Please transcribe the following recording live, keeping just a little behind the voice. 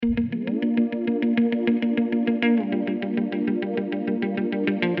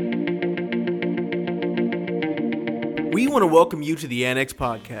want to welcome you to the Annex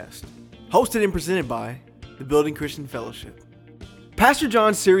Podcast, hosted and presented by the Building Christian Fellowship. Pastor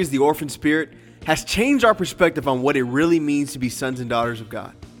John's series, The Orphan Spirit, has changed our perspective on what it really means to be sons and daughters of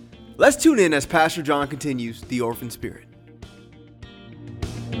God. Let's tune in as Pastor John continues The Orphan Spirit.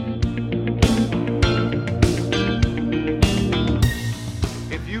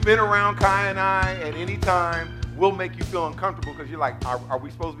 If you've been around Kai and I at any time, we'll make you feel uncomfortable because you're like, are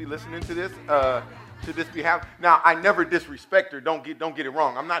we supposed to be listening to this? Should this be happening? Now, I never disrespect her. Don't get it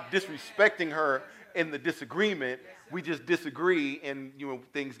wrong. I'm not disrespecting her in the disagreement. We just disagree, and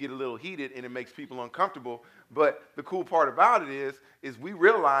things get a little heated, and it makes people uncomfortable. But the cool part about it is we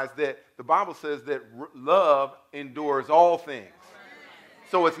realize that the Bible says that love endures all things.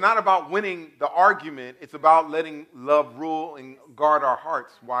 So it's not about winning the argument. It's about letting love rule and guard our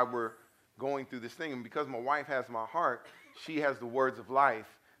hearts while we're going through this thing. And because my wife has my heart, she has the words of life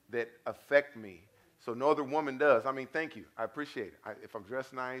that affect me. So no other woman does. I mean, thank you. I appreciate it. If I'm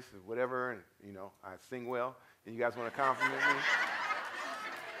dressed nice or whatever, and I sing well, and you guys want to compliment me,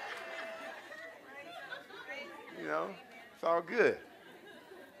 it's all good.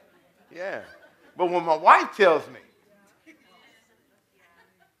 Yeah. But when my wife tells me,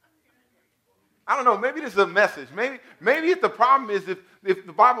 I don't know, maybe this is a message. Maybe if the problem is if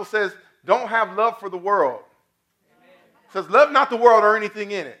the Bible says don't have love for the world. It says love not the world or anything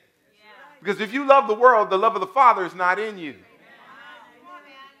in it. Because if you love the world, the love of the Father is not in you.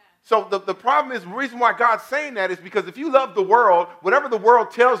 So the problem is, the reason why God's saying that is because if you love the world, whatever the world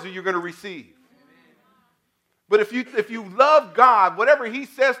tells you, you're going to receive. But if you love God, whatever He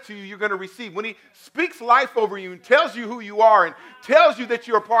says to you, you're going to receive. When He speaks life over you and tells you who you are and tells you that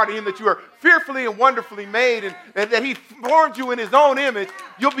you're a part of Him, that you are fearfully and wonderfully made and that He formed you in His own image,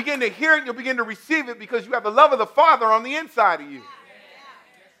 you'll begin to hear it, you'll begin to receive it because you have the love of the Father on the inside of you.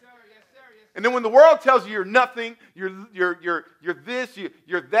 And then when the world tells you you're nothing, you're this,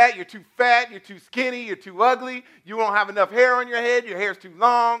 you're that, you're too fat, you're too skinny, you're too ugly, you don't have enough hair on your head, your hair's too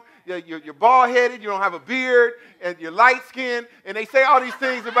long, you're bald-headed, you don't have a beard, and you're light-skinned, and they say all these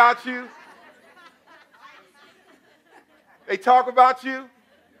things about you. They talk about you.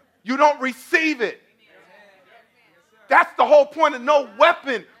 You don't receive it. That's the whole point of no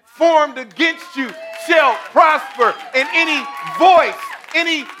weapon formed against you shall prosper, and any voice,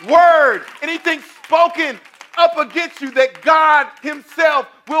 any word, anything spoken up against you that God Himself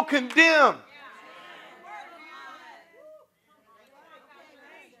will condemn.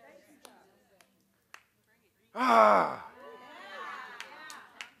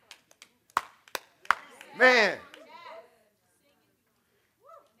 Man.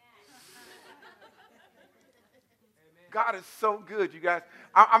 God is so good, you guys.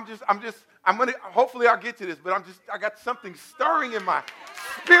 Hopefully I'll get to this, but I got something stirring in my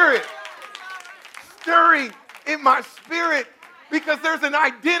spirit. Because there's an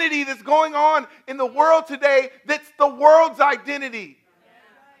identity that's going on in the world today that's the world's identity.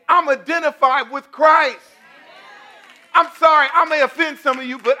 I'm identified with Christ. I'm sorry, I may offend some of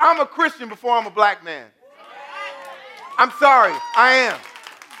you, but I'm a Christian before I'm a black man. I'm sorry, I am.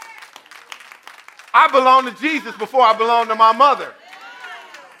 I belong to Jesus before I belong to my mother.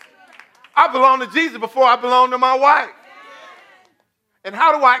 I belong to Jesus before I belong to my wife. And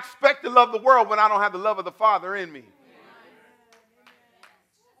how do I expect to love the world when I don't have the love of the Father in me?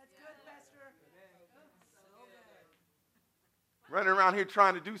 Running around here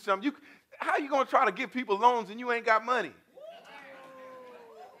trying to do something. How are you going to try to give people loans and you ain't got money?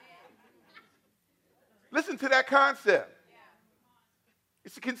 Listen to that concept.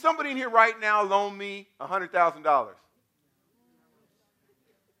 Can somebody in here right now loan me $100,000?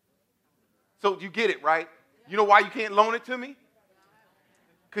 So you get it, right? You know why you can't loan it to me?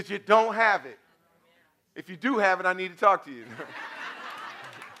 Because you don't have it. If you do have it, I need to talk to you.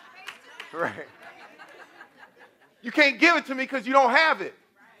 Right. You can't give it to me because you don't have it.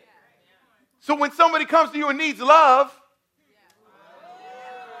 So when somebody comes to you and needs love,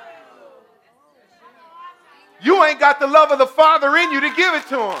 you ain't got the love of the Father in you to give it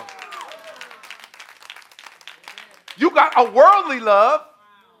to them. You got a worldly love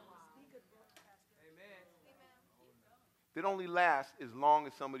that only lasts as long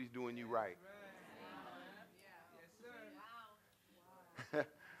as somebody's doing you right.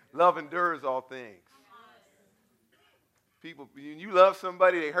 Love endures all things. People, when you love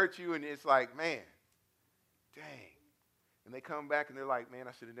somebody, they hurt you, and it's like, man, dang. And they come back and they're like, man,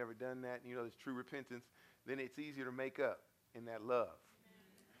 I should have never done that. And there's true repentance. Then it's easier to make up in that love.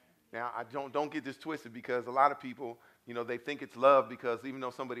 Now, I don't get this twisted because a lot of people, they think it's love because even though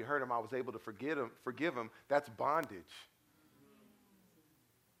somebody hurt them, I was able to forgive them. That's bondage.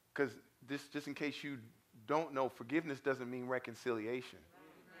 Because just in case you don't know, forgiveness doesn't mean reconciliation.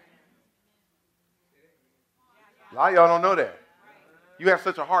 A lot of y'all don't know that. You have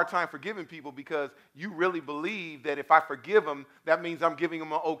such a hard time forgiving people because you really believe that if I forgive them, that means I'm giving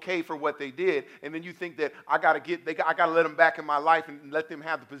them an okay for what they did. And then you think that I got to let them back in my life and let them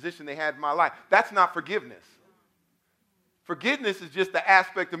have the position they had in my life. That's not forgiveness. Forgiveness is just the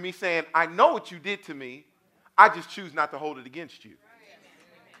aspect of me saying, I know what you did to me. I just choose not to hold it against you.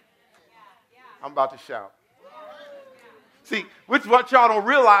 I'm about to shout. See, which what y'all don't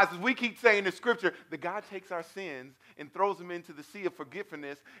realize is we keep saying in Scripture that God takes our sins and throws them into the sea of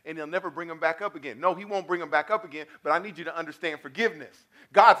forgiveness and he'll never bring them back up again. No, he won't bring them back up again, but I need you to understand forgiveness.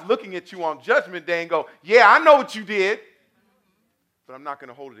 God's looking at you on Judgment Day and go, yeah, I know what you did, but I'm not going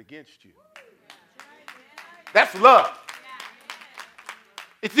to hold it against you. That's love.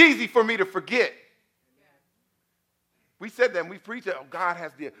 It's easy for me to forget. We said that and we preached that. Oh, God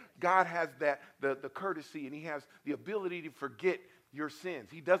has the courtesy and he has the ability to forget your sins.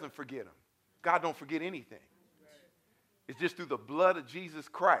 He doesn't forget them. God don't forget anything. It's just through the blood of Jesus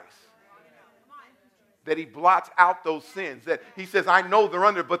Christ that he blots out those sins. That he says, I know they're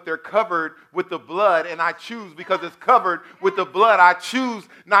under, but they're covered with the blood, and I choose, because it's covered with the blood, I choose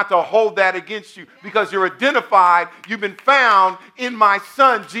not to hold that against you because you're identified, you've been found in my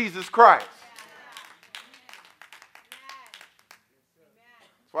Son, Jesus Christ.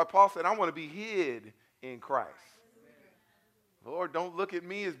 That's why Paul said, I want to be hid in Christ. Lord, don't look at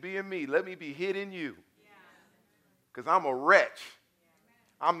me as being me. Let me be hid in you. Because I'm a wretch.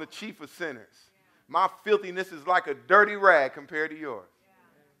 I'm the chief of sinners. My filthiness is like a dirty rag compared to yours.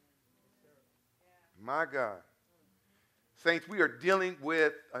 My God. Saints, we are dealing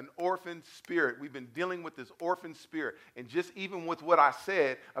with an orphan spirit. We've been dealing with this orphan spirit. And just even with what I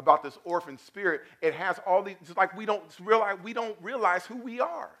said about this orphan spirit, it has all these, it's like we don't realize who we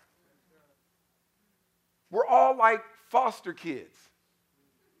are. We're all like foster kids.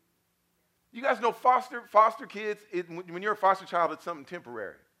 You guys know foster kids, when you're a foster child, it's something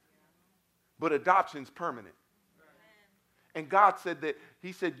temporary. But adoption's permanent. And God said that,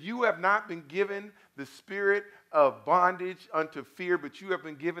 he said, you have not been given the spirit of bondage unto fear, but you have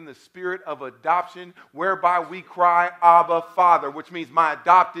been given the spirit of adoption, whereby we cry, Abba, Father, which means my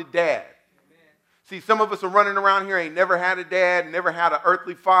adopted dad. See, some of us are running around here, ain't never had a dad, never had an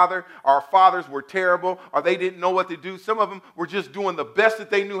earthly father. Our fathers were terrible, or they didn't know what to do. Some of them were just doing the best that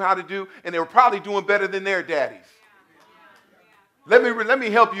they knew how to do, and they were probably doing better than their daddies. Let me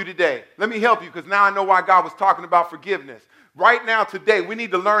help you today. Let me help you, because now I know why God was talking about forgiveness. Right now, today, we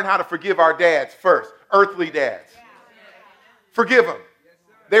need to learn how to forgive our dads first, earthly dads. Forgive them.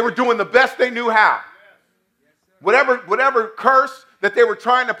 They were doing the best they knew how. Whatever curse that they were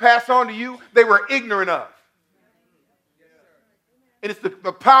trying to pass on to you, they were ignorant of. And it's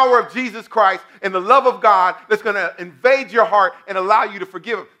the power of Jesus Christ and the love of God that's going to invade your heart and allow you to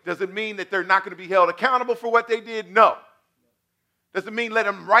forgive them. Does it mean that they're not going to be held accountable for what they did? No. Does it mean let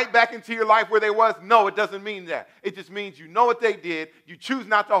them right back into your life where they was? No, it doesn't mean that. It just means you know what they did. You choose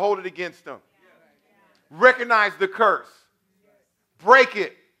not to hold it against them. Recognize the curse. Break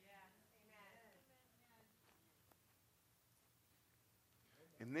it.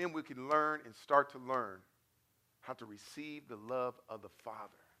 And then we can learn and start to learn how to receive the love of the Father.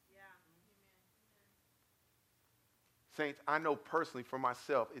 Saints, I know personally for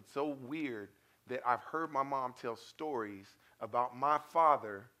myself, it's so weird that I've heard my mom tell stories about my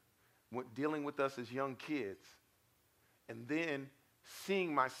father dealing with us as young kids, and then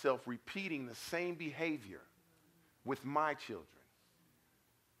seeing myself repeating the same behavior with my children.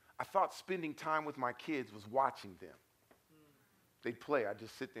 I thought spending time with my kids was watching them. They'd play. I'd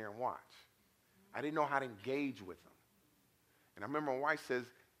just sit there and watch. I didn't know how to engage with them. And I remember my wife says,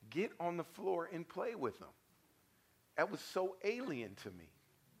 get on the floor and play with them. That was so alien to me.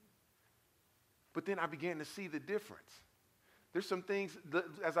 But then I began to see the difference. There's some things,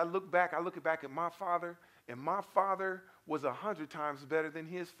 as I look back at my father, and my father was 100 times better than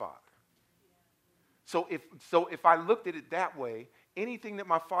his father. So if I looked at it that way, anything that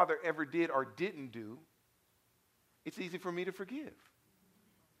my father ever did or didn't do, it's easy for me to forgive.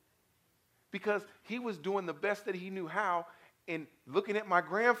 Because he was doing the best that he knew how, and looking at my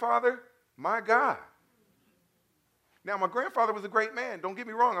grandfather, my God. Now, my grandfather was a great man. Don't get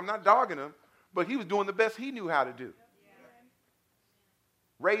me wrong. I'm not dogging him. But he was doing the best he knew how to do.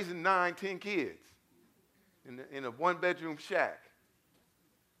 Raising 9, 10 kids in a one-bedroom shack.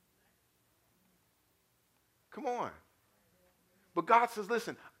 Come on. But God says,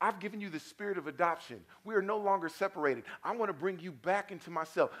 listen, I've given you the spirit of adoption. We are no longer separated. I want to bring you back into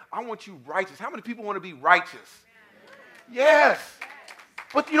myself. I want you righteous. How many people want to be righteous? Yes.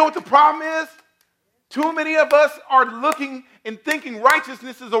 But you know what the problem is? Too many of us are looking and thinking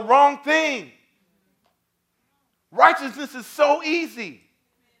righteousness is a wrong thing. Righteousness is so easy.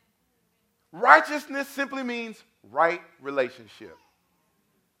 Righteousness simply means right relationship.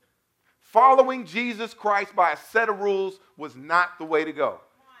 Following Jesus Christ by a set of rules was not the way to go.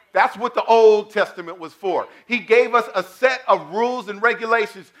 That's what the Old Testament was for. He gave us a set of rules and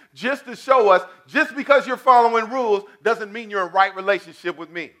regulations just to show us, just because you're following rules doesn't mean you're in right relationship with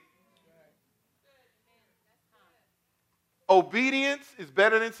me. Obedience is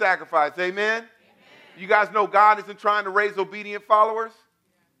better than sacrifice. Amen? You guys know God isn't trying to raise obedient followers?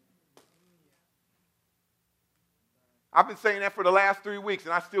 I've been saying that for the last 3 weeks,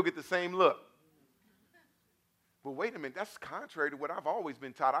 and I still get the same look. But wait a minute, that's contrary to what I've always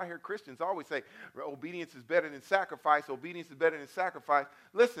been taught. I hear Christians always say, obedience is better than sacrifice. Obedience is better than sacrifice.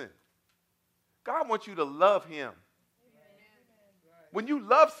 Listen, God wants you to love him. When you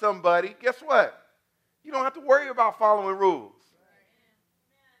love somebody, guess what? You don't have to worry about following rules.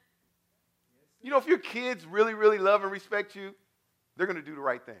 You know, if your kids really, really love and respect you, they're going to do the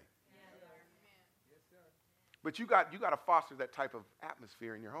right thing. But you got to foster that type of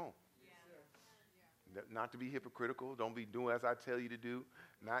atmosphere in your home. Not to be hypocritical. Don't be doing as I tell you to do.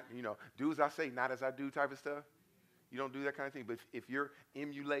 Not, do as I say, not as I do type of stuff. You don't do that kind of thing. But if you're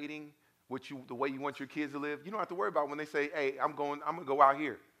emulating the way you want your kids to live, you don't have to worry about when they say, hey, I'm going to go out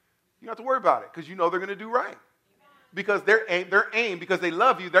here. You don't have to worry about it because you know they're going to do right. Because their aim, because they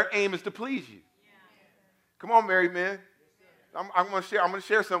love you, their aim is to please you. Come on, married men. I'm going to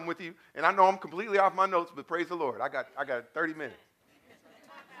share something with you, and I know I'm completely off my notes, but praise the Lord. I got 30 minutes.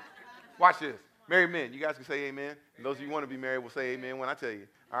 Watch this. Married men, you guys can say amen. And those of you who want to be married will say amen when I tell you.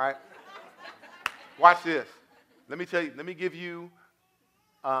 All right? Watch this. Let me give you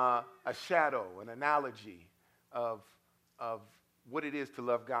a shadow, an analogy of what it is to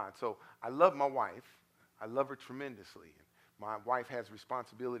love God. So I love my wife. I love her tremendously. My wife has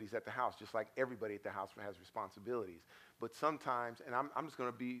responsibilities at the house, just like everybody at the house has responsibilities. But sometimes, and I'm just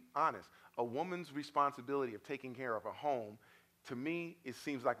going to be honest, a woman's responsibility of taking care of a home, to me, it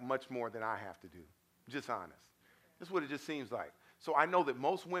seems like much more than I have to do. Just honest. That's what it just seems like. So I know that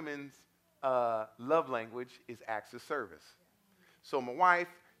most women's love language is acts of service. So my wife,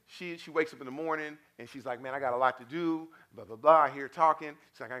 she wakes up in the morning and she's like, man, I got a lot to do, blah, blah, blah. I hear her talking.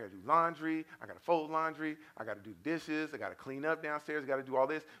 She's like, I got to do laundry. I got to fold laundry. I got to do dishes. I got to clean up downstairs. I got to do all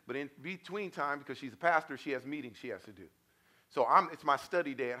this. But in between time, because she's a pastor, she has meetings she has to do. So it's my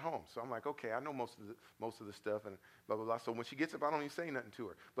study day at home. So I'm like, okay, I know most of the stuff and blah, blah, blah. So when she gets up, I don't even say nothing to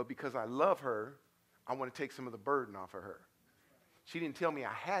her. But because I love her, I want to take some of the burden off of her. She didn't tell me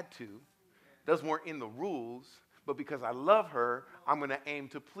I had to. Those weren't in the rules. But because I love her, I'm going to aim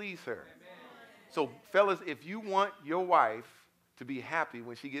to please her. Amen. So fellas, if you want your wife to be happy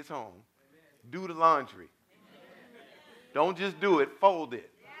when she gets home, do the laundry. Don't just do it, fold it.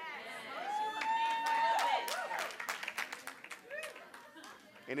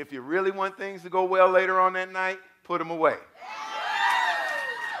 And if you really want things to go well later on that night, put them away.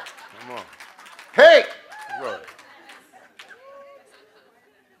 Come on. Hey! Right.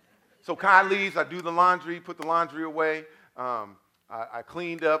 So Kai leaves, I do the laundry, put the laundry away. I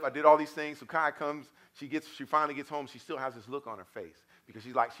cleaned up, I did all these things. So Kai comes, she finally gets home. She still has this look on her face because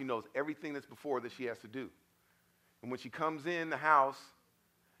she knows everything that's before that she has to do. And when she comes in the house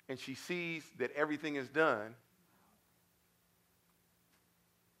and she sees that everything is done,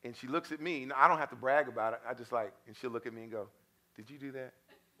 and she looks at me, I don't have to brag about it. And she'll look at me and go, did you do that?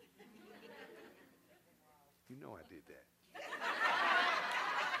 You know I did that.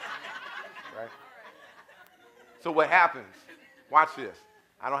 Right? So what happens? Watch this.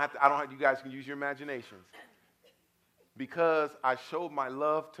 You guys can use your imaginations. Because I showed my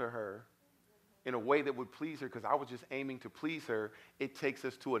love to her in a way that would please her, because I was just aiming to please her, it takes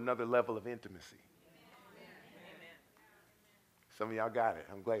us to another level of intimacy. Some of y'all got it.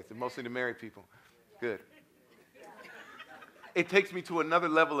 I'm glad. It's mostly the married people. Good. It takes me to another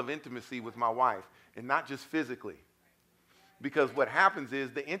level of intimacy with my wife, and not just physically. Because what happens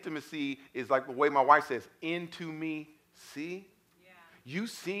is the intimacy is like the way my wife says, into me, see? Yeah. You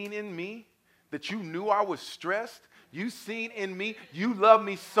seen in me that you knew I was stressed. You seen in me, you love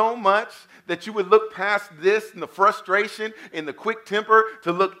me so much that you would look past this and the frustration and the quick temper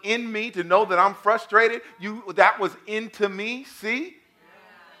to look in me to know that I'm frustrated. That was into me, see?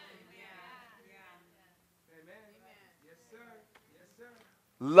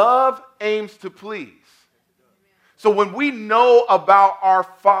 Love aims to please. So when we know about our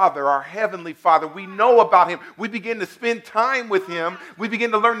Father, our Heavenly Father, we know about Him. We begin to spend time with Him. We begin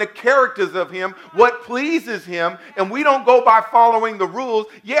to learn the characters of Him, what pleases Him, and we don't go by following the rules.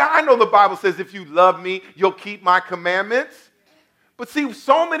 Yeah, I know the Bible says if you love me, you'll keep my commandments. But see,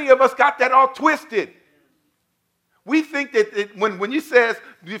 so many of us got that all twisted. We think that when you says,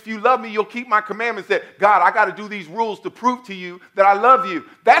 if you love me, you'll keep my commandments, that, God, I got to do these rules to prove to you that I love you.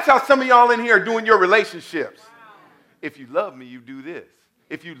 That's how some of y'all in here are doing your relationships. If you love me, you do this.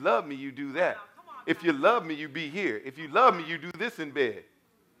 If you love me, you do that. If you love me, you be here. If you love me, you do this in bed.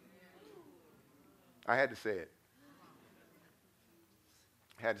 I had to say it.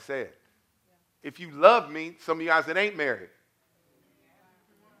 I had to say it. If you love me, some of you guys that ain't married.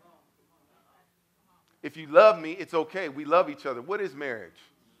 If you love me, it's okay. We love each other. What is marriage?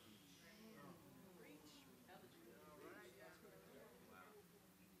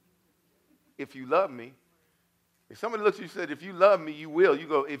 If you love me, if somebody looks at you and said, if you love me, you will. You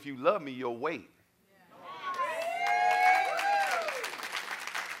go, if you love me, you'll wait.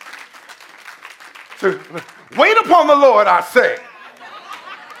 So, wait upon the Lord, I say.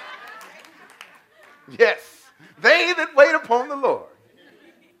 Yes, they that wait upon the Lord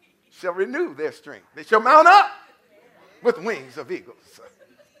shall renew their strength. They shall mount up with wings of eagles.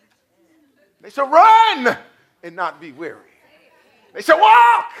 They shall run and not be weary. They shall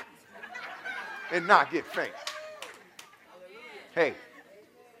walk and not get faint. Hey,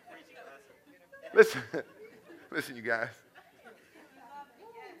 listen, you guys.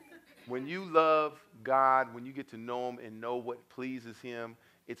 When you love God, when you get to know Him and know what pleases Him,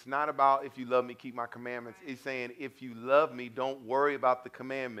 it's not about if you love me, keep my commandments. It's saying if you love me, don't worry about the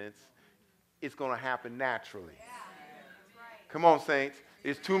commandments. It's going to happen naturally. Come on, saints.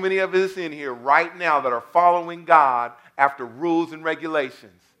 There's too many of us in here right now that are following God after rules and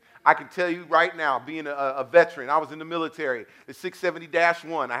regulations. I can tell you right now, being a veteran, I was in the military, the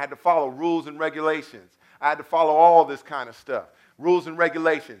 670-1, I had to follow rules and regulations. I had to follow all this kind of stuff, rules and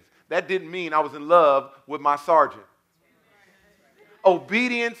regulations. That didn't mean I was in love with my sergeant.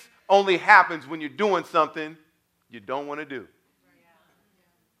 Obedience only happens when you're doing something you don't want to do.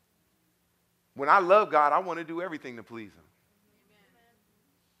 When I love God, I want to do everything to please Him.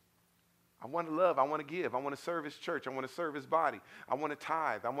 I want to love. I want to give. I want to serve His church. I want to serve His body. I want to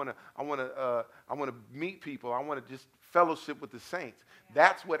tithe. I want to meet people. I want to just fellowship with the saints.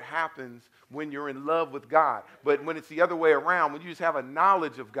 That's what happens when you're in love with God. But when it's the other way around, when you just have a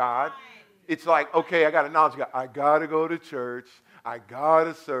knowledge of God, it's like, okay, I got a knowledge of God. I got to go to church. I got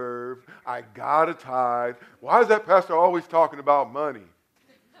to serve. I got to tithe. Why is that pastor always talking about money?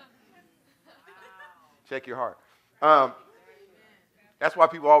 Check your heart. That's why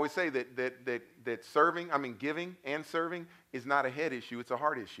people always say that giving and serving is not a head issue, it's a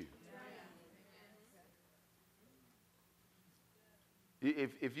heart issue.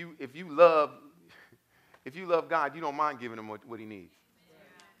 If you love God, you don't mind giving Him what He needs.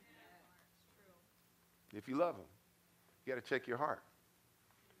 If you love Him, you got to check your heart.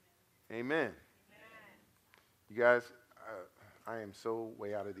 Amen. You guys, I am so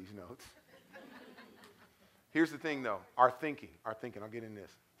way out of these notes. Here's the thing, though. Our thinking, I'll get in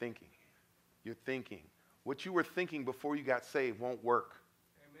this. Thinking. You're thinking. What you were thinking before you got saved won't work.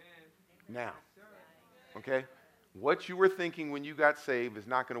 Amen. Now. Okay? What you were thinking when you got saved is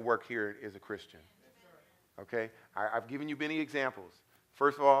not going to work here as a Christian. Okay? I've given you many examples.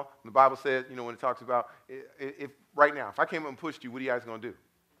 First of all, the Bible says, when it talks about, if right now, if I came up and pushed you, what are you guys going to do?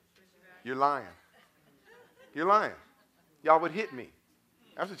 You're lying. You're lying. Y'all would hit me.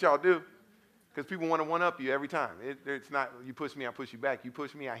 That's what y'all do. Because people want to one-up you every time. It's not, you push me, I push you back. You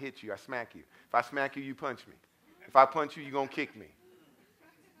push me, I hit you, I smack you. If I smack you, you punch me. If I punch you, you're going to kick me.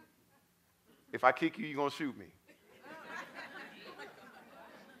 If I kick you, you're going to shoot me.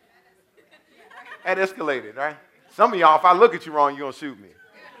 That escalated, right? Some of y'all, if I look at you wrong, you're going to shoot me.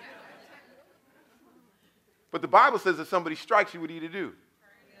 But the Bible says if somebody strikes you, what do you do?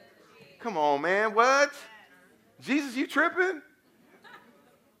 Come on, man, what? Jesus, you tripping?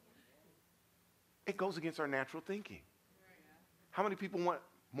 It goes against our natural thinking. How many people want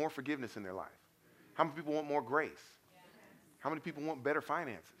more forgiveness in their life? How many people want more grace? How many people want better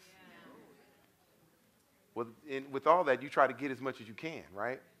finances? Well, with all that, you try to get as much as you can,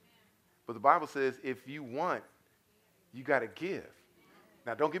 right? But the Bible says if you want, you got to give.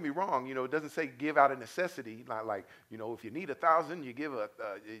 Now, don't get me wrong. It doesn't say give out of necessity. Not like, if you need 1,000, you give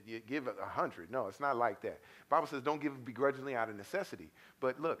 100. No, it's not like that. The Bible says don't give begrudgingly out of necessity.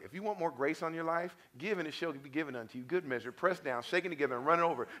 But look, if you want more grace on your life, give and it shall be given unto you. Good measure, pressed down, shaken together, and running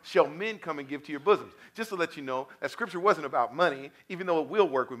over. Shall men come and give to your bosoms? Just to let you know that Scripture wasn't about money, even though it will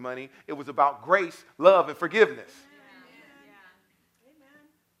work with money. It was about grace, love, and forgiveness.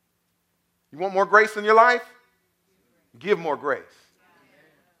 You want more grace in your life? Give more grace.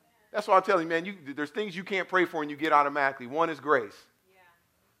 That's why I'm telling you, man, there's things you can't pray for and you get automatically. One is grace.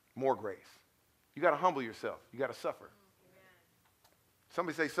 More grace. You got to humble yourself. You got to suffer.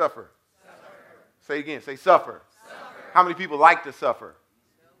 Somebody say suffer. Say it again. Say suffer. How many people like to suffer?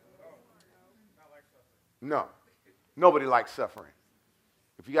 No. Nobody likes suffering.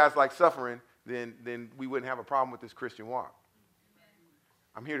 If you guys like suffering, then we wouldn't have a problem with this Christian walk.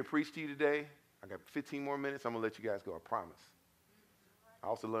 I'm here to preach to you today. I got 15 more minutes. I'm going to let you guys go. I promise. I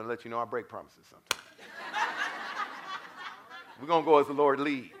also want to let you know I break promises sometimes. We're going to go as the Lord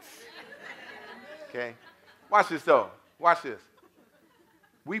leads. Okay? Watch this, though. Watch this.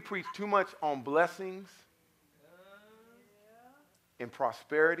 We preach too much on blessings and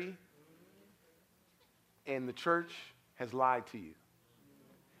prosperity, and the church has lied to you.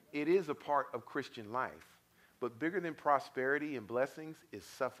 It is a part of Christian life, but bigger than prosperity and blessings is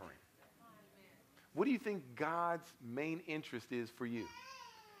suffering. What do you think God's main interest is for you?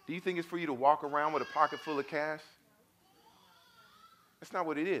 Do you think it's for you to walk around with a pocket full of cash? That's not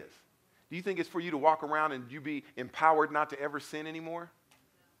what it is. Do you think it's for you to walk around and you be empowered not to ever sin anymore?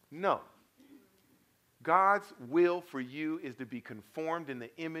 No. God's will for you is to be conformed in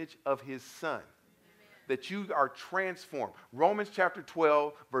the image of his Son. That you are transformed. Romans chapter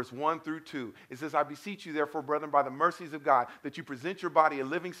 12, verse 1 through 2. It says, I beseech you, therefore, brethren, by the mercies of God, that you present your body a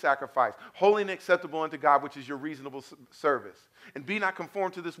living sacrifice, holy and acceptable unto God, which is your reasonable service. And be not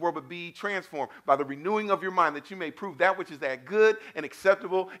conformed to this world, but be transformed by the renewing of your mind, that you may prove that which is that good and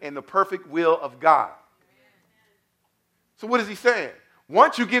acceptable and the perfect will of God. So what is he saying?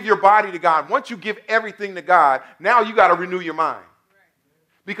 Once you give your body to God, once you give everything to God, now you got to renew your mind.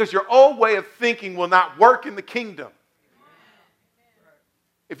 Because your old way of thinking will not work in the kingdom.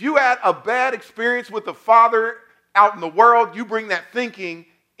 If you had a bad experience with the Father out in the world, you bring that thinking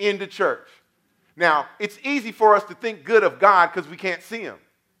into church. Now, it's easy for us to think good of God because we can't see him.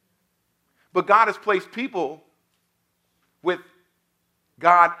 But God has placed people with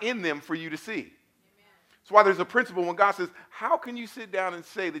God in them for you to see. That's why there's a principle when God says, how can you sit down and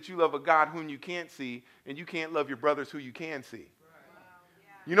say that you love a God whom you can't see and you can't love your brothers who you can see?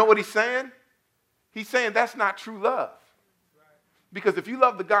 You know what he's saying? He's saying that's not true love. Because if you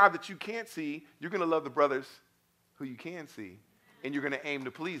love the God that you can't see, you're going to love the brothers who you can see, and you're going to aim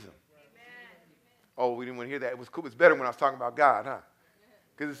to please them. Oh, we didn't want to hear that. It was cool. It's better when I was talking about God, huh?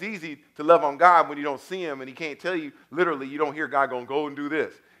 Because it's easy to love on God when you don't see him and he can't tell you, literally, you don't hear God going, go and do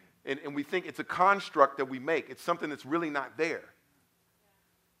this. And we think it's a construct that we make. It's something that's really not there.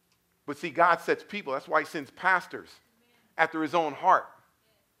 But see, God sets people. That's why he sends pastors after his own heart.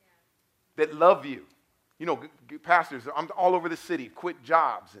 That love you. You know, pastors, I'm all over the city, quit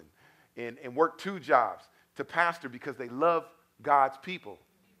jobs and work 2 jobs to pastor because they love God's people.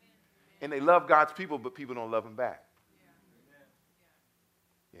 And they love God's people, but people don't love them back.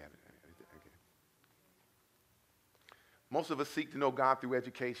 Yeah. Okay. Most of us seek to know God through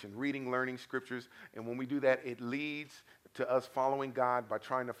education, reading, learning scriptures, and when we do that, it leads to us following God by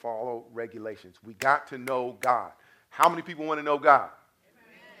trying to follow regulations. We got to know God. How many people want to know God?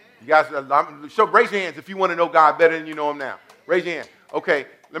 You guys, raise your hands if you want to know God better than you know him now. Raise your hand. Okay,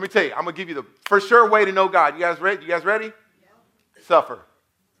 let me tell you. I'm going to give you the for sure way to know God. You guys ready? Suffer.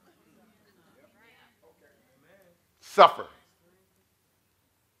 Suffer.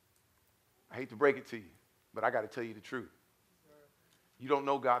 I hate to break it to you, but I got to tell you the truth. You don't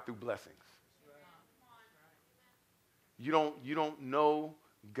know God through blessings. You don't know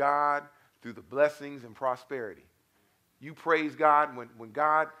God through the blessings and prosperity. You praise God when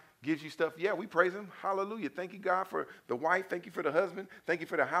God gives you stuff. Yeah, we praise him. Hallelujah. Thank you, God, for the wife. Thank you for the husband. Thank you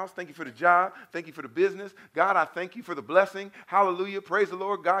for the house. Thank you for the job. Thank you for the business. God, I thank you for the blessing. Hallelujah. Praise the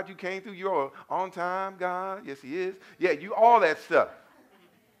Lord. God, you came through. You're on time, God. Yes, he is. Yeah, you all that stuff.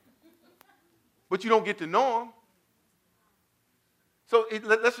 But you don't get to know him. So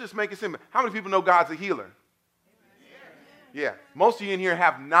let's just make it simple. How many people know God's a healer? Yeah. Most of you in here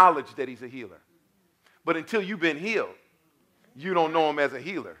have knowledge that he's a healer. But until you've been healed, you don't know him as a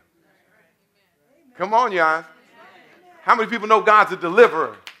healer. Come on, y'all. How many people know God's a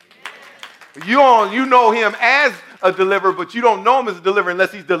deliverer? You know him as a deliverer, but you don't know him as a deliverer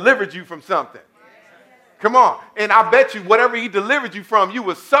unless he's delivered you from something. Come on. And I bet you whatever he delivered you from, you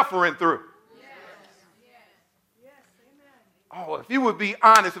were suffering through. Oh, if you would be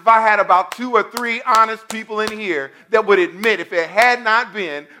honest, if I had about 2 or 3 honest people in here that would admit if it had not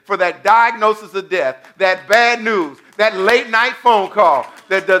been for that diagnosis of death, that bad news, that late night phone call,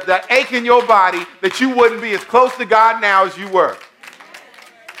 the ache in your body, that you wouldn't be as close to God now as you were.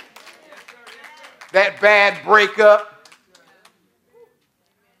 That bad breakup.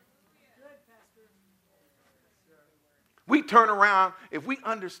 We turn around, if we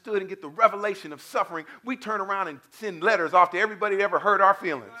understood and get the revelation of suffering, we turn around and send letters off to everybody that ever hurt our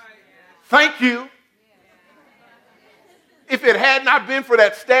feelings. Thank you. If it had not been for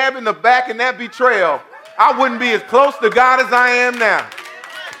that stab in the back and that betrayal, I wouldn't be as close to God as I am now.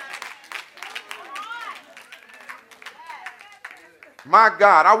 My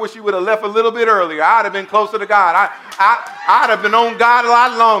God, I wish you would have left a little bit earlier. I'd have been closer to God. I'd have been on God a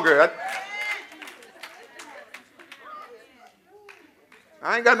lot longer.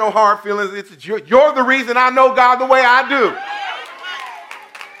 I ain't got no hard feelings. You're the reason I know God the way I do.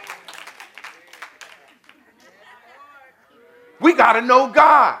 We got to know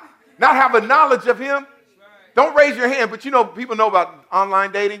God, not have a knowledge of him. Don't raise your hand, but you know, people know about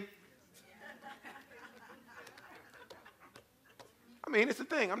online dating. I mean, it's a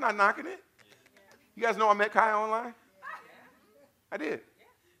thing. I'm not knocking it. You guys know I met Kai online? I did.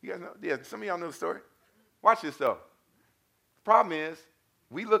 You guys know? Yeah, some of y'all know the story. Watch this, though. The problem is,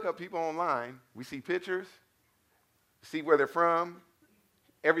 we look up people online. We see pictures, see where they're from,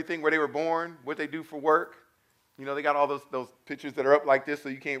 everything, where they were born, what they do for work. You know, they got all those pictures that are up like this so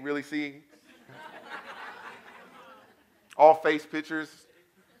you can't really see. All face pictures.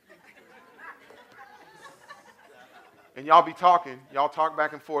 And y'all be talking. Y'all talk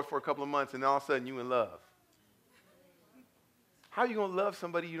back and forth for a couple of months, and then all of a sudden you in love. How are you going to love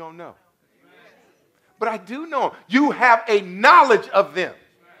somebody you don't know? But I do know. You have a knowledge of them.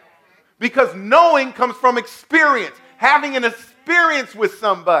 Because knowing comes from experience. Having an experience with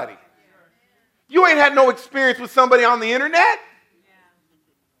somebody. You ain't had no experience with somebody on the internet.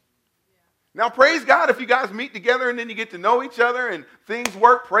 Now, praise God if you guys meet together and then you get to know each other and things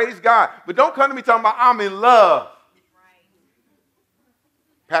work, praise God. But don't come to me talking about I'm in love.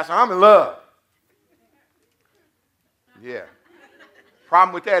 Pastor, I'm in love. Yeah.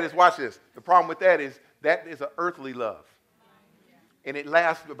 Problem with that is, watch this. The problem with that is an earthly love. And it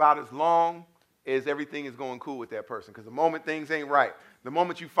lasts about as long as everything is going cool with that person. Because the moment things ain't right, the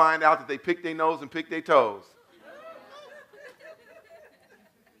moment you find out that they pick their nose and pick their toes,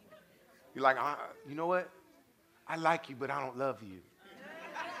 you're like, you know what? I like you, but I don't love you.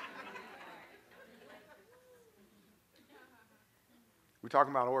 We're talking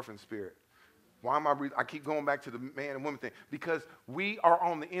about Orphan Spirit. Why am I keep going back to the man and woman thing? Because we are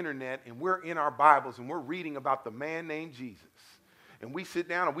on the internet and we're in our Bibles and we're reading about the man named Jesus. And we sit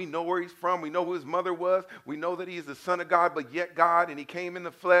down and we know where he's from. We know who his mother was. We know that he is the Son of God, but yet God, and he came in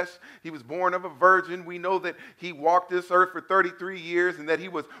the flesh. He was born of a virgin. We know that he walked this earth for 33 years and that he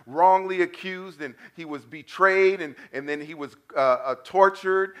was wrongly accused and he was betrayed and then he was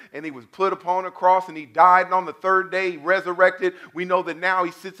tortured and he was put upon a cross and he died, and on the third day he resurrected. We know that now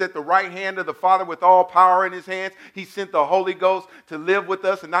he sits at the right hand of the Father with all power in his hands. He sent the Holy Ghost to live with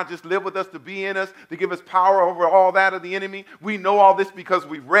us, and not just live with us, to be in us, to give us power over all that of the enemy. We know all this because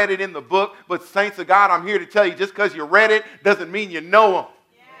we read it in the book. But saints of God, I'm here to tell you, just because you read it doesn't mean you know him.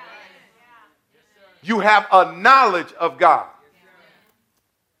 You have a knowledge of God.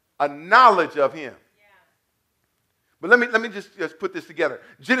 A knowledge of him. But let me just put this together.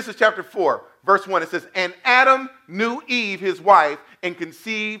 Genesis chapter 4, verse 1, it says, and Adam knew Eve, his wife, and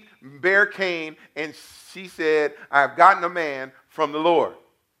conceived, bare Cain, and she said, I have gotten a man from the Lord.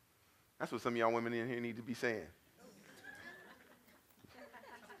 That's what some of y'all women in here need to be saying.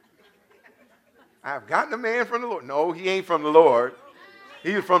 I have gotten a man from the Lord. No, he ain't from the Lord.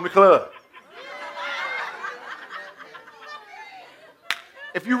 He was from the club.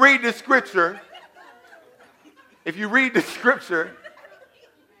 If you read the scripture,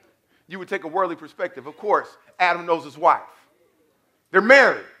 you would take a worldly perspective. Of course, Adam knows his wife. They're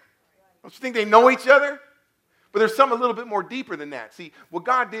married. Don't you think they know each other? But there's something a little bit more deeper than that. See, what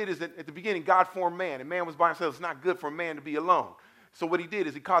God did is that at the beginning, God formed man, and man was by himself. It's not good for a man to be alone. So what he did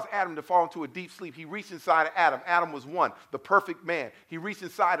is he caused Adam to fall into a deep sleep. He reached inside of Adam. Adam was one, the perfect man. He reached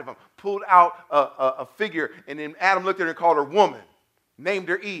inside of him, pulled out a figure, and then Adam looked at her and called her woman, named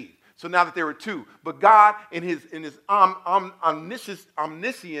her Eve. So now that there were two. But God, in his omniscience,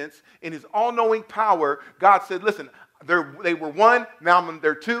 in his all-knowing power, God said, listen, they were one, now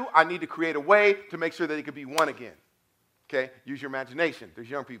they're two. I need to create a way to make sure that they could be one again. Okay? Use your imagination. There's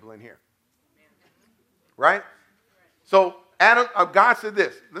young people in here. Right? So God said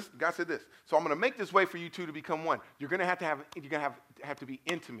this. Listen, God said this. So I'm going to make this way for you two to become one. You're going to have to be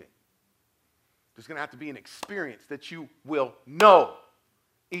intimate. There's going to have to be an experience that you will know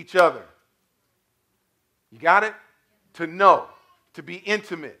each other. You got it? To know, to be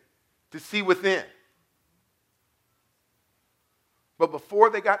intimate, to see within. But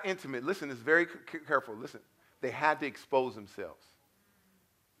before they got intimate, listen, it's very careful. Listen, they had to expose themselves.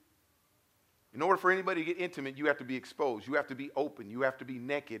 In order for anybody to get intimate, you have to be exposed. You have to be open. You have to be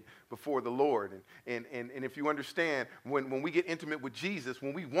naked before the Lord. And if you understand, when we get intimate with Jesus,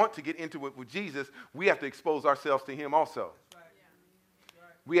 when we want to get intimate with Jesus, we have to expose ourselves to him also.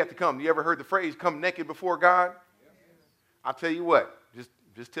 We have to come. You ever heard the phrase, come naked before God? I'll tell you what,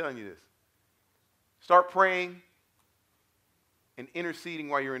 just telling you this. Start praying and interceding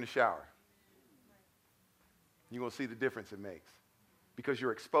while you're in the shower. You're going to see the difference it makes because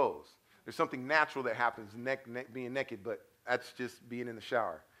you're exposed. There's something natural that happens being naked, but that's just being in the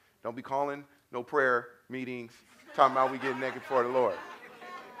shower. Don't be calling no prayer meetings talking about we get naked before the Lord.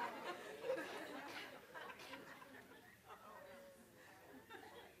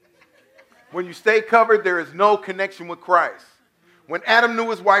 When you stay covered, there is no connection with Christ. When Adam knew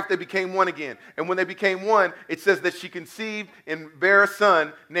his wife, they became one again. And when they became one, it says that she conceived and bare a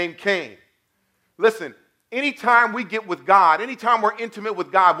son named Cain. Listen, anytime we get with God, anytime we're intimate with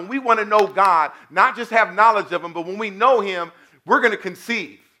God, when we want to know God, not just have knowledge of him, but when we know him, we're going to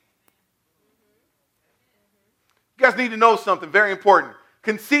conceive. You guys need to know something very important.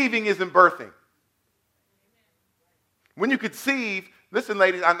 Conceiving isn't birthing. When you conceive, listen,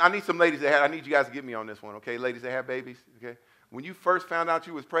 ladies, I need some ladies I need you guys to get me on this one, okay? Ladies that have babies, okay? When you first found out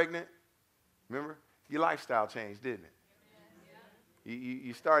you was pregnant, remember, your lifestyle changed, didn't it?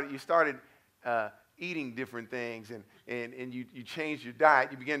 You started eating different things, and you changed your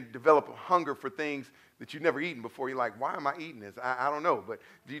diet. You began to develop a hunger for things that you'd never eaten before. You're like, why am I eating this? I don't know, but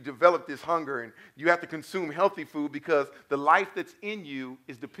you develop this hunger, and you have to consume healthy food because the life that's in you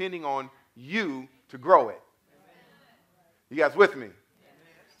is depending on you to grow it. You guys with me?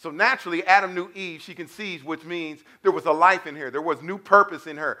 So naturally, Adam knew Eve. She conceived, which means there was a life in her. There was new purpose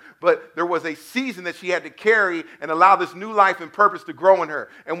in her. But there was a season that she had to carry and allow this new life and purpose to grow in her.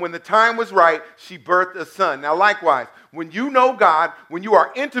 And when the time was right, she birthed a son. Now, likewise, when you know God, when you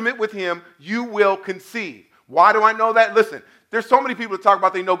are intimate with him, you will conceive. Why do I know that? Listen, there's so many people that talk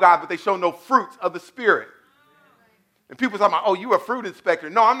about they know God, but they show no fruits of the Spirit. And people talk about, oh, you're a fruit inspector.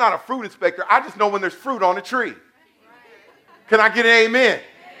 No, I'm not a fruit inspector. I just know when there's fruit on a tree. Can I get an amen?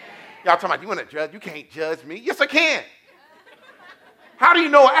 Y'all talking about, you want to judge? You can't judge me. Yes, I can. How do you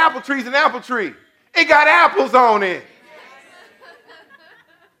know an apple tree is an apple tree? It got apples on it.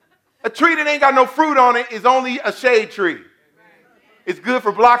 A tree that ain't got no fruit on it is only a shade tree. It's good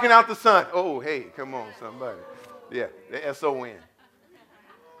for blocking out the sun. Oh, hey, come on, somebody. Yeah, the S-O-N.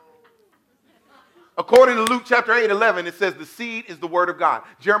 According to Luke chapter 8:11, it says the seed is the word of God.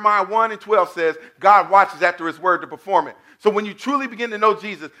 Jeremiah 1:12 says God watches after his word to perform it. So when you truly begin to know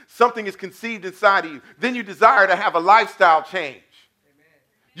Jesus, something is conceived inside of you. Then you desire to have a lifestyle change. Amen.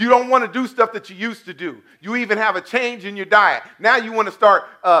 You don't want to do stuff that you used to do. You even have a change in your diet. Now you want to start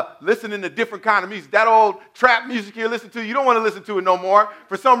listening to different kind of music. That old trap music you listen to, you don't want to listen to it no more.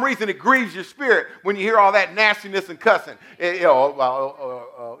 For some reason, it grieves your spirit when you hear all that nastiness and cussing.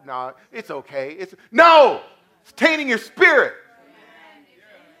 No, it's okay. It's tainting your spirit.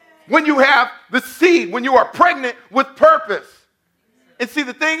 When you have the seed, when you are pregnant with purpose. And see,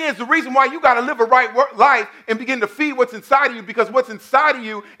 the thing is, the reason why you got to live a right life and begin to feed what's inside of you, because what's inside of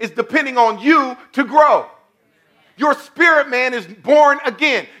you is depending on you to grow. Your spirit, man, is born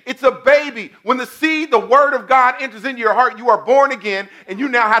again. It's a baby. When the seed, the word of God, enters into your heart, you are born again, and you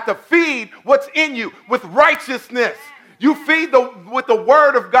now have to feed what's in you with righteousness. You feed with the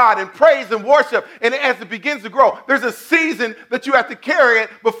word of God and praise and worship. And as it begins to grow, there's a season that you have to carry it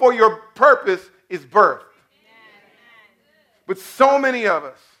before your purpose is birthed. But so many of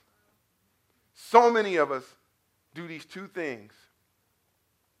us do these two things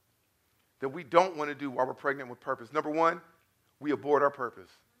that we don't want to do while we're pregnant with purpose. Number one, we abort our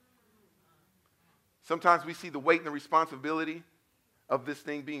purpose. Sometimes we see the weight and the responsibility of this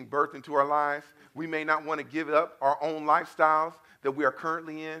thing being birthed into our lives. We may not want to give up our own lifestyles that we are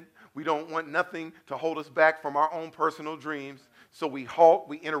currently in. We don't want nothing to hold us back from our own personal dreams. So we halt,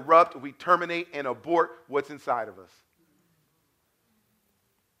 we interrupt, we terminate and abort what's inside of us.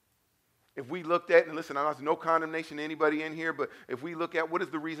 If we looked at, and listen, there's no condemnation to anybody in here, but if we look at what is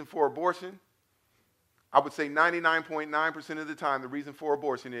the reason for abortion, I would say 99.9% of the time the reason for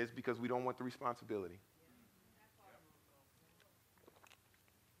abortion is because we don't want the responsibility.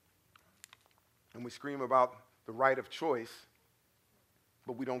 And we scream about the right of choice,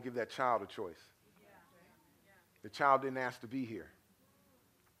 but we don't give that child a choice. The child didn't ask to be here.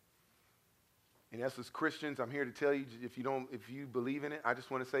 And as Christians, I'm here to tell you, if you believe in it, I just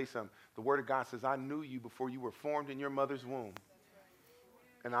want to say something. The Word of God says, I knew you before you were formed in your mother's womb.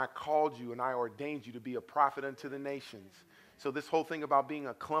 And I called you and I ordained you to be a prophet unto the nations. So this whole thing about being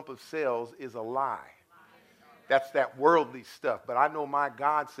a clump of cells is a lie. That's that worldly stuff. But I know my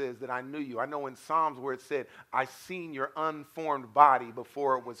God says that I knew you. I know in Psalms where it said, I seen your unformed body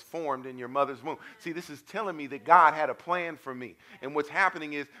before it was formed in your mother's womb. See, this is telling me that God had a plan for me. And what's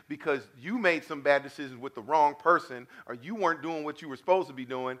happening is because you made some bad decisions with the wrong person, or you weren't doing what you were supposed to be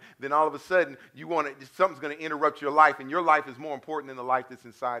doing, then all of a sudden something's going to interrupt your life, and your life is more important than the life that's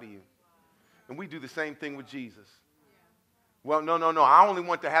inside of you. And we do the same thing with Jesus. Well, no. I only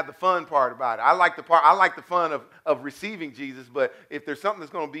want to have the fun part about it. I like the fun of receiving Jesus, but if there's something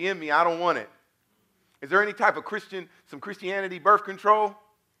that's going to be in me, I don't want it. Is there any type of some Christianity birth control?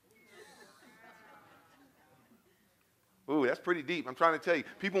 Ooh, that's pretty deep. I'm trying to tell you.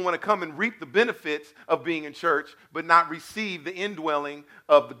 People want to come and reap the benefits of being in church, but not receive the indwelling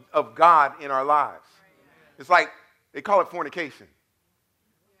of God in our lives. It's like, they call it fornication.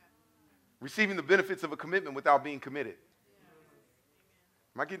 Receiving the benefits of a commitment without being committed.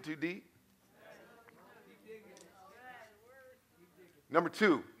 Am I getting too deep? Number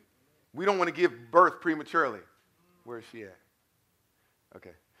 2, we don't want to give birth prematurely. Where is she at?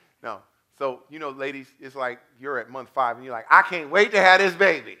 Okay. No. So, ladies, it's like you're at month 5 and you're like, I can't wait to have this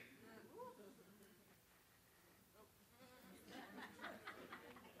baby.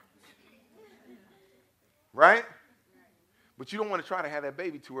 Right? But you don't want to try to have that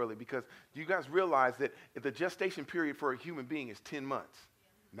baby too early, because you guys realize that the gestation period for a human being is 10 months.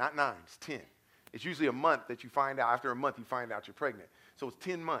 Not 9, it's 10. It's usually a month that you find out. After a month, you find out you're pregnant. So it's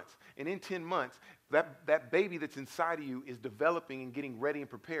 10 months. And in 10 months, that baby that's inside of you is developing and getting ready and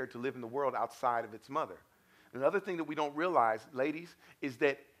prepared to live in the world outside of its mother. Another thing that we don't realize, ladies, is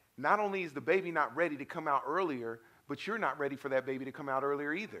that not only is the baby not ready to come out earlier, but you're not ready for that baby to come out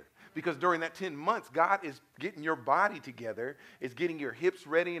earlier either. Because during that 10 months, God is getting your body together, is getting your hips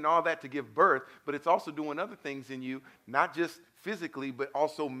ready and all that to give birth, but it's also doing other things in you, not just physically, but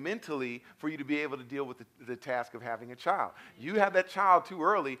also mentally, for you to be able to deal with the task of having a child. You have that child too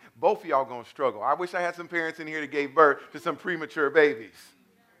early, both of y'all going to struggle. I wish I had some parents in here that gave birth to some premature babies.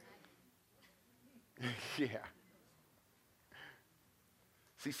 Yeah.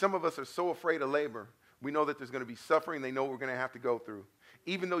 See, some of us are so afraid of labor. We know that there's going to be suffering. They know what we're going to have to go through.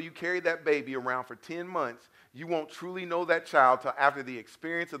 Even though you carry that baby around for 10 months, you won't truly know that child till after the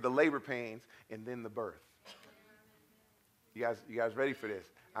experience of the labor pains and then the birth. You guys ready for this?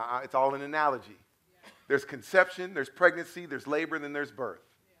 It's all an analogy. There's conception, there's pregnancy, there's labor, and then there's birth.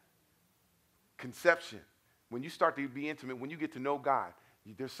 Conception. When you start to be intimate, when you get to know God,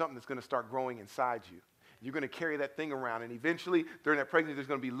 there's something that's going to start growing inside you. You're going to carry that thing around, and eventually, during that pregnancy, there's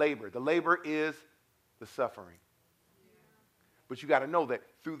going to be labor. The labor is the suffering. But you got to know that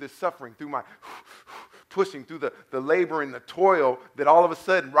through this suffering, through my pushing, through the labor and the toil, that all of a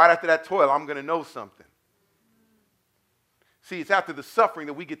sudden, right after that toil, I'm going to know something. See, it's after the suffering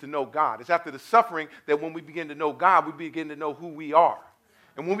that we get to know God. It's after the suffering that when we begin to know God, we begin to know who we are.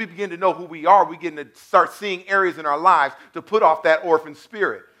 And when we begin to know who we are, we begin to start seeing areas in our lives to put off that orphan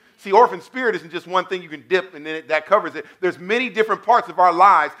spirit. See, orphan spirit isn't just one thing you can dip and then that covers it. There's many different parts of our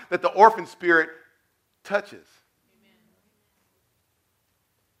lives that the orphan spirit touches.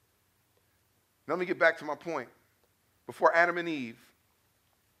 Now, let me get back to my point. Before Adam and Eve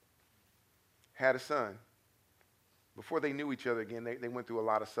had a son, before they knew each other again, they went through a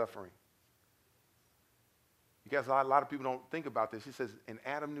lot of suffering. You guys, a lot of people don't think about this. He says, and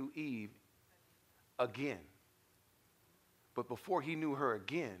Adam knew Eve again. But before he knew her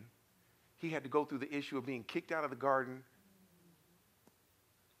again, he had to go through the issue of being kicked out of the garden.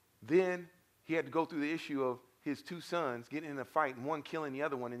 Then he had to go through the issue of his 2 sons getting in a fight and one killing the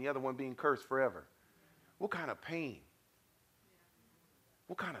other one and the other one being cursed forever. What kind of pain?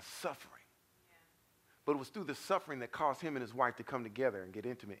 What kind of suffering? But it was through the suffering that caused him and his wife to come together and get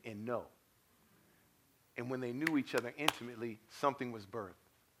intimate and know. And when they knew each other intimately, something was birthed.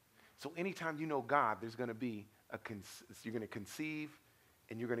 So anytime you know God, there's going to be you're going to conceive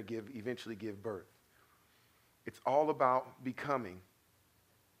and you're going to eventually give birth. It's all about becoming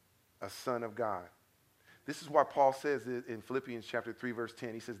a son of God. This is why Paul says in Philippians chapter 3, verse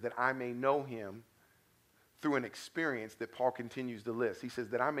 10, he says that I may know him through an experience that Paul continues to list. He says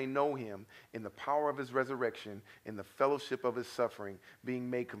that I may know him in the power of his resurrection, in the fellowship of his suffering, being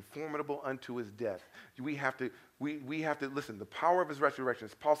made conformable unto his death. We have to listen, the power of his resurrection.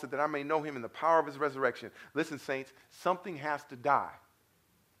 As Paul said that I may know him in the power of his resurrection. Listen, saints, something has to die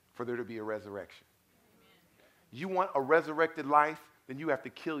for there to be a resurrection. You want a resurrected life, then you have to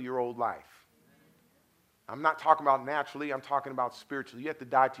kill your old life. I'm not talking about naturally, I'm talking about spiritually. You have to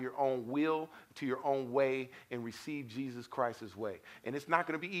die to your own will, to your own way, and receive Jesus Christ's way. And it's not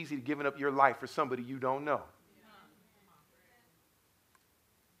going to be easy to give up your life for somebody you don't know.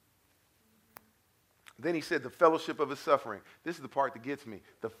 Then he said the fellowship of his suffering. This is the part that gets me.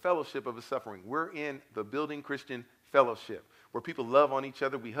 The fellowship of his suffering. We're in the building Christian fellowship where people love on each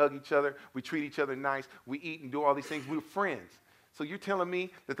other. We hug each other. We treat each other nice. We eat and do all these things. We're friends. So you're telling me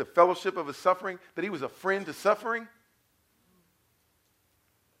that the fellowship of his suffering, that he was a friend to suffering?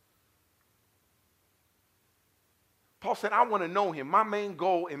 Paul said, I want to know him. My main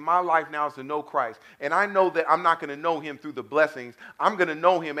goal in my life now is to know Christ. And I know that I'm not going to know him through the blessings. I'm going to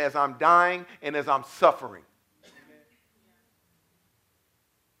know him as I'm dying and as I'm suffering.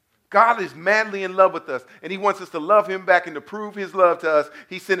 God is madly in love with us, and he wants us to love him back, and to prove his love to us,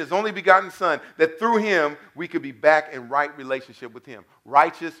 he sent his only begotten son, that through him we could be back in right relationship with him.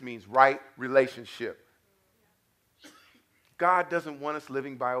 Righteous means right relationship. God doesn't want us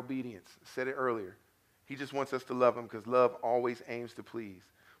living by obedience. I said it earlier. He just wants us to love him because love always aims to please.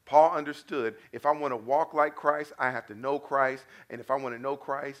 Paul understood, if I want to walk like Christ, I have to know Christ. And if I want to know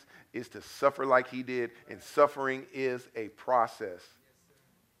Christ, is to suffer like he did. And suffering is a process.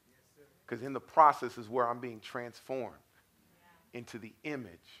 Because in the process is where I'm being transformed into the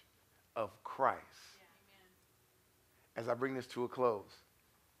image of Christ. As I bring this to a close,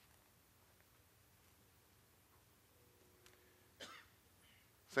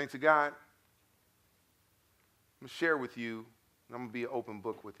 saints of God, I'm going to share with you, and I'm going to be an open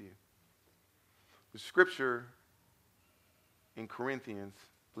book with you. The scripture in Corinthians,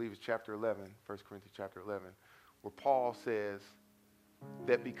 I believe it's chapter 11, 1 Corinthians chapter 11, where Paul says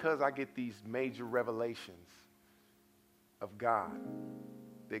that because I get these major revelations of God,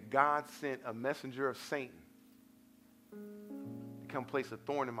 that God sent a messenger of Satan to come place a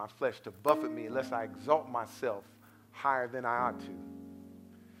thorn in my flesh to buffet me unless I exalt myself higher than I ought to.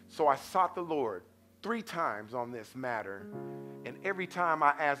 So I sought the Lord 3 times on this matter, and every time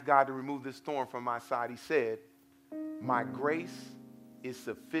I asked God to remove this thorn from my side, he said, my grace is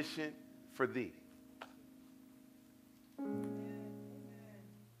sufficient for thee.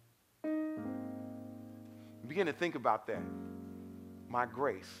 Begin to think about that. My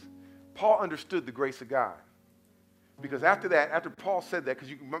grace. Paul understood the grace of God. Because after that, after Paul said that, because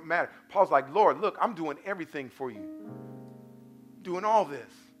you matter, Paul's like, Lord, look, I'm doing everything for you. Doing all this.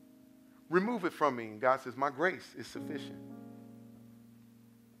 Remove it from me. And God says, my grace is sufficient.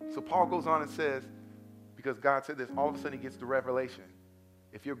 So Paul goes on and says, because God said this, all of a sudden he gets the revelation.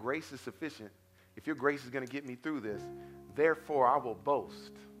 If your grace is sufficient, if your grace is going to get me through this, therefore I will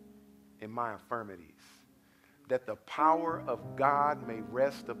boast in my infirmities, that the power of God may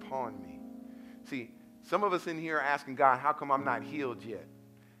rest upon me. See, some of us in here are asking God, how come I'm not healed yet?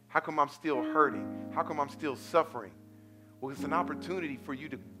 How come I'm still hurting? How come I'm still suffering? Well, it's an opportunity for you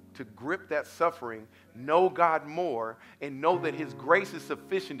to grip that suffering, know God more, and know that his grace is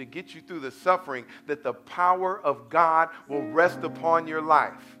sufficient to get you through the suffering, that the power of God will rest upon your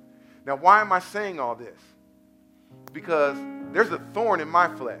life. Now, why am I saying all this? Because there's a thorn in my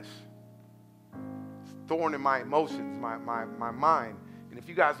flesh. Thorn in my emotions, my mind. And if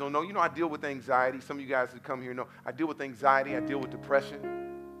you guys don't know, I deal with anxiety. Some of you guys that come here know I deal with anxiety. I deal with depression,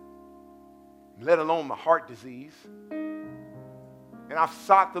 let alone my heart disease. And I've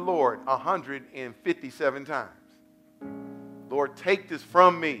sought the Lord 157 times. Lord, take this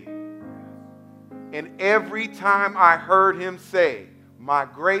from me. And every time I heard him say, my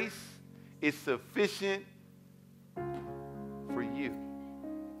grace is sufficient for you.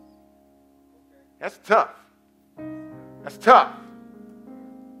 That's tough. That's tough.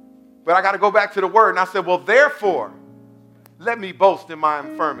 But I got to go back to the word. And I said, well, therefore, let me boast in my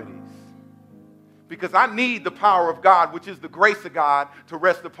infirmities. Because I need the power of God, which is the grace of God, to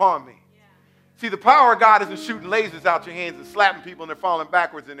rest upon me. Yeah. See, the power of God isn't shooting lasers out your hands and slapping people and they're falling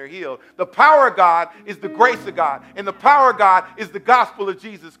backwards and they're healed. The power of God is the grace of God. And the power of God is the gospel of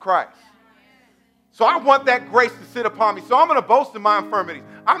Jesus Christ. So I want that grace to sit upon me. So I'm going to boast in my infirmities.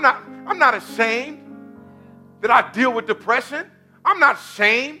 I'm not ashamed that I deal with depression. I'm not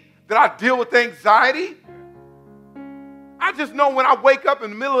ashamed that I deal with anxiety. I just know when I wake up in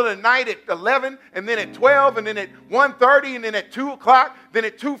the middle of the night at 11, and then at 12, and then at 1:30, and then at 2 o'clock, then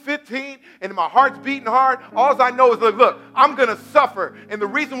at 2:15, and my heart's beating hard, all I know is, look, I'm going to suffer. And the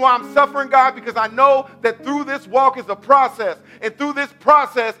reason why I'm suffering, God, because I know that through this walk is a process. And through this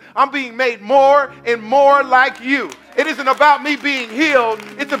process, I'm being made more and more like you. It isn't about me being healed.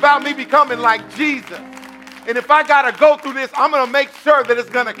 It's about me becoming like Jesus. And if I got to go through this, I'm going to make sure that it's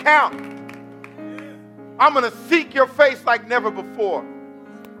going to count. I'm going to seek your face like never before.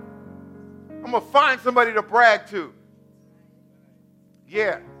 I'm going to find somebody to brag to.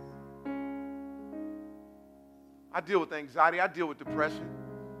 Yeah. I deal with anxiety. I deal with depression.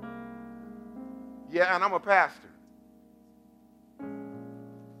 Yeah, and I'm a pastor.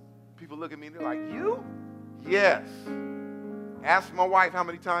 people look at me and they're like, you? Yes. Ask my wife how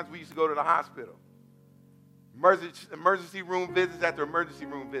many times we used to go to the hospital. Emergency room visits after emergency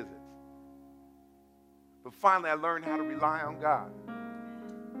room visits. But finally, I learned how to rely on God.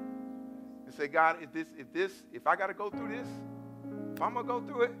 And say, God, if I got to go through this, if I'm going to go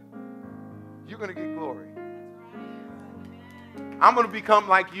through it, you're going to get glory. I'm going to become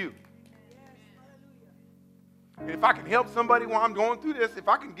like you. And if I can help somebody while I'm going through this, if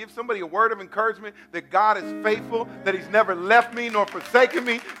I can give somebody a word of encouragement that God is faithful, that he's never left me nor forsaken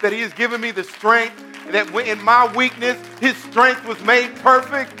me, that he has given me the strength, that in my weakness, his strength was made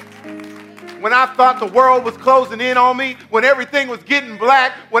perfect. When I thought the world was closing in on me, when everything was getting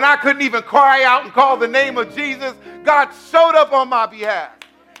black, when I couldn't even cry out and call the name of Jesus, God showed up on my behalf.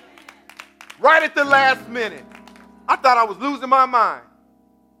 Right at the last minute. I thought I was losing my mind.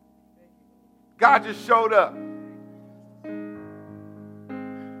 God just showed up.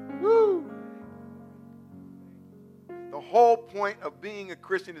 Woo. The whole point of being a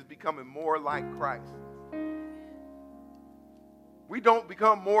Christian is becoming more like Christ. We don't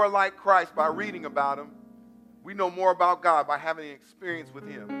become more like Christ by reading about him. We know more about God by having an experience with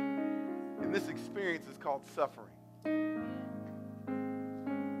him. And this experience is called suffering.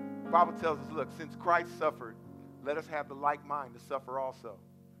 The Bible tells us, look, since Christ suffered, let us have the like mind to suffer also.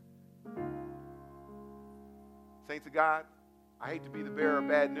 Saints of God, I hate to be the bearer of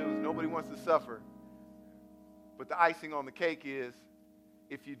bad news. Nobody wants to suffer. But the icing on the cake is,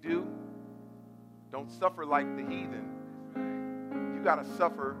 if you do, don't suffer like the heathen. You got to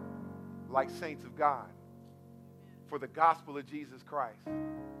suffer like saints of God for the gospel of Jesus Christ.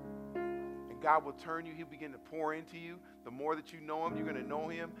 And God will turn you. He'll begin to pour into you. The more that you know him, you're going to know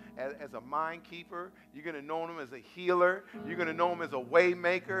him as a mind keeper. You're going to know him as a healer. You're going to know him as a way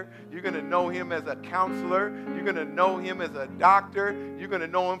maker. You're going to know him as a counselor. You're going to know him as a doctor. You're going to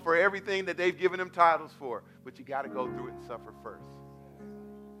know him for everything that they've given him titles for. But you got to go through it and suffer first,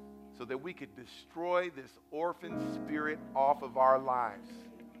 so that we could destroy this orphan spirit off of our lives.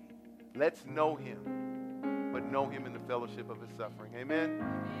 Let's know him, but know him in the fellowship of his suffering. Amen?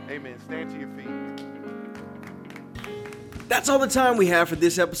 Amen. Stand to your feet. That's all the time we have for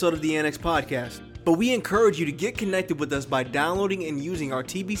this episode of the Annex Podcast. But we encourage you to get connected with us by downloading and using our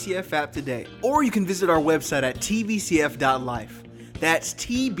TBCF app today. Or you can visit our website at tbcf.life. That's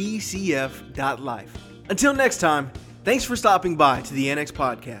tbcf.life. Until next time, thanks for stopping by to the Annex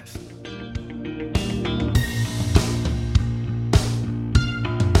Podcast.